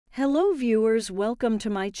Hello viewers, welcome to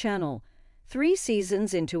my channel. 3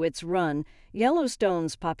 seasons into its run,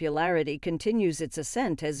 Yellowstone's popularity continues its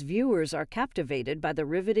ascent as viewers are captivated by the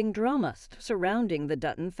riveting drama surrounding the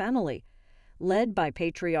Dutton family. Led by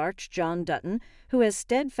patriarch John Dutton, who has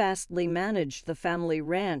steadfastly managed the family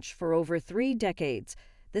ranch for over 3 decades,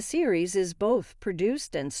 the series is both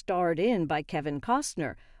produced and starred in by Kevin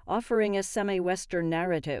Costner, offering a semi-Western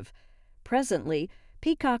narrative. Presently,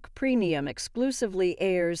 Peacock Premium exclusively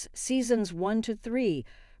airs seasons 1 to 3,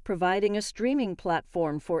 providing a streaming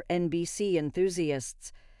platform for NBC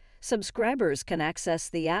enthusiasts. Subscribers can access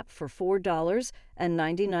the app for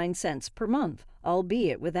 $4.99 per month,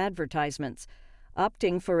 albeit with advertisements.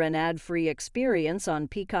 Opting for an ad-free experience on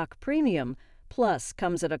Peacock Premium Plus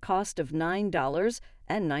comes at a cost of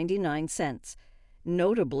 $9.99.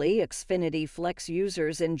 Notably, Xfinity Flex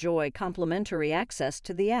users enjoy complimentary access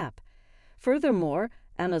to the app. Furthermore,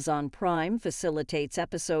 Amazon Prime facilitates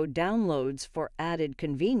episode downloads for added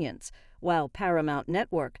convenience, while Paramount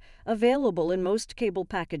Network, available in most cable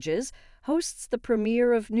packages, hosts the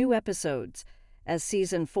premiere of new episodes. As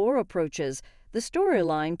Season 4 approaches, the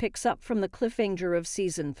storyline picks up from the cliffhanger of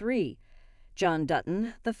Season 3. John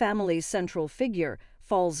Dutton, the family's central figure,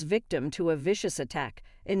 falls victim to a vicious attack,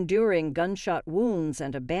 enduring gunshot wounds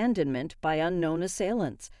and abandonment by unknown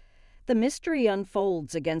assailants. The mystery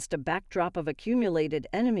unfolds against a backdrop of accumulated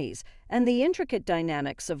enemies and the intricate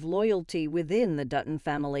dynamics of loyalty within the Dutton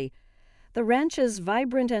family. The ranch's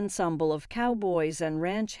vibrant ensemble of cowboys and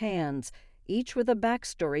ranch hands, each with a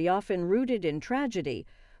backstory often rooted in tragedy,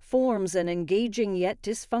 forms an engaging yet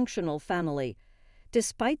dysfunctional family.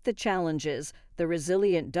 Despite the challenges, the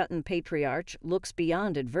resilient Dutton patriarch looks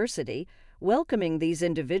beyond adversity, welcoming these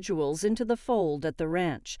individuals into the fold at the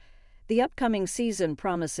ranch. The upcoming season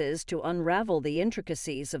promises to unravel the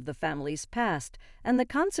intricacies of the family's past and the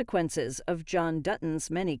consequences of John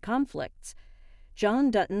Dutton's many conflicts.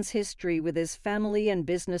 John Dutton's history with his family and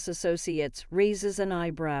business associates raises an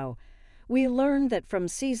eyebrow. We learn that from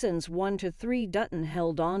seasons 1 to 3, Dutton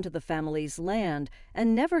held on to the family's land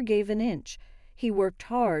and never gave an inch. He worked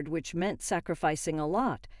hard, which meant sacrificing a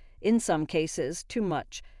lot, in some cases too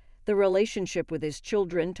much. The relationship with his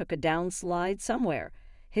children took a downslide somewhere.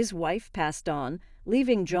 His wife passed on,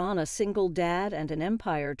 leaving John a single dad and an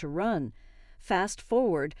empire to run. Fast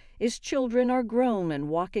forward, his children are grown and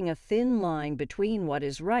walking a thin line between what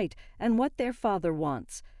is right and what their father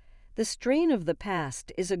wants. The strain of the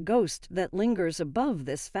past is a ghost that lingers above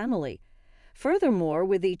this family. Furthermore,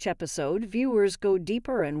 with each episode, viewers go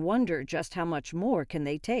deeper and wonder just how much more can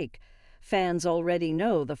they take. Fans already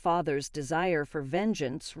know the father's desire for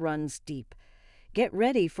vengeance runs deep. Get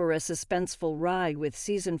ready for a suspenseful ride with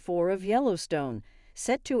Season 4 of Yellowstone,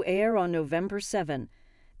 set to air on November 7.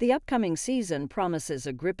 The upcoming season promises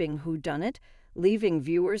a gripping whodunit, leaving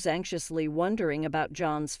viewers anxiously wondering about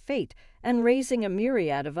John's fate and raising a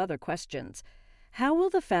myriad of other questions. How will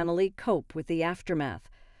the family cope with the aftermath?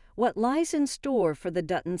 What lies in store for the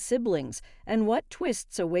Dutton siblings, and what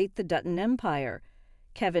twists await the Dutton empire?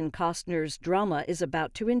 Kevin Costner's drama is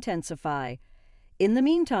about to intensify. In the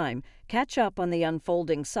meantime, catch up on the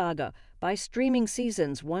unfolding saga by streaming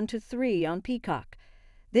seasons 1 to 3 on Peacock.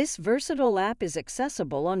 This versatile app is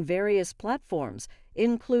accessible on various platforms,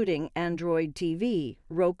 including Android TV,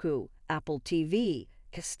 Roku, Apple TV,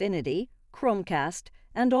 Xfinity, Chromecast,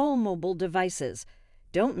 and all mobile devices.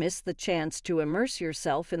 Don't miss the chance to immerse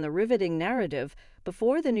yourself in the riveting narrative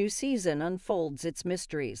before the new season unfolds its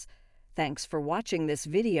mysteries. Thanks for watching this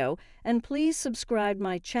video, and please subscribe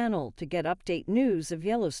my channel to get update news of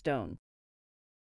Yellowstone.